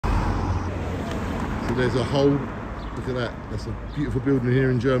So there's a hole. Look at that. That's a beautiful building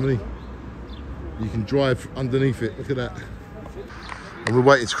here in Germany. You can drive underneath it. Look at that. And we're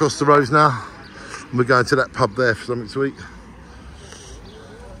waiting to cross the roads now. And we're going to that pub there for something to eat.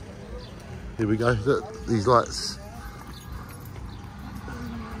 Here we go. Look, these lights.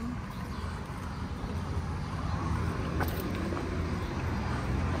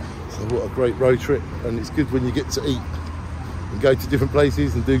 So what a great road trip. And it's good when you get to eat and go to different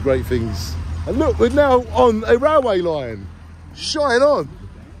places and do great things. And look, we're now on a railway line. Shine on.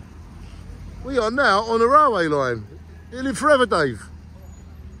 We are now on a railway line. You'll live forever, Dave.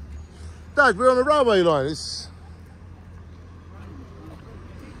 Dad, we're on a railway line. It's...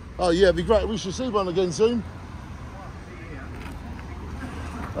 Oh yeah, it'd be great. We should see one again soon.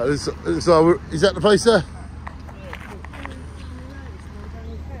 Is that the place there?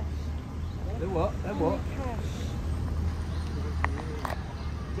 They're what? They're what?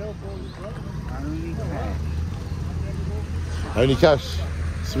 Only cash. Only cash.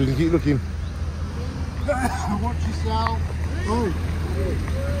 So we can keep looking. Watch yourself. Oh.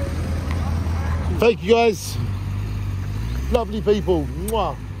 Thank you guys. Lovely people.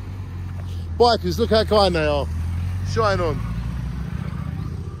 Mwah. Bikers, look how kind they are. Shine on.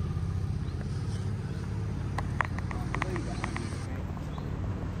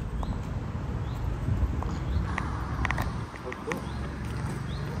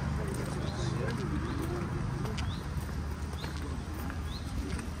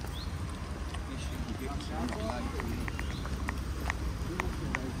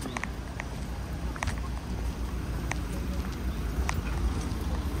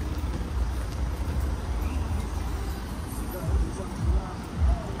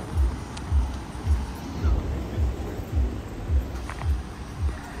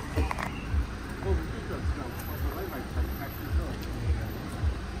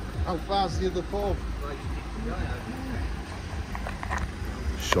 How far's the other pub?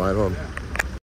 Shine on.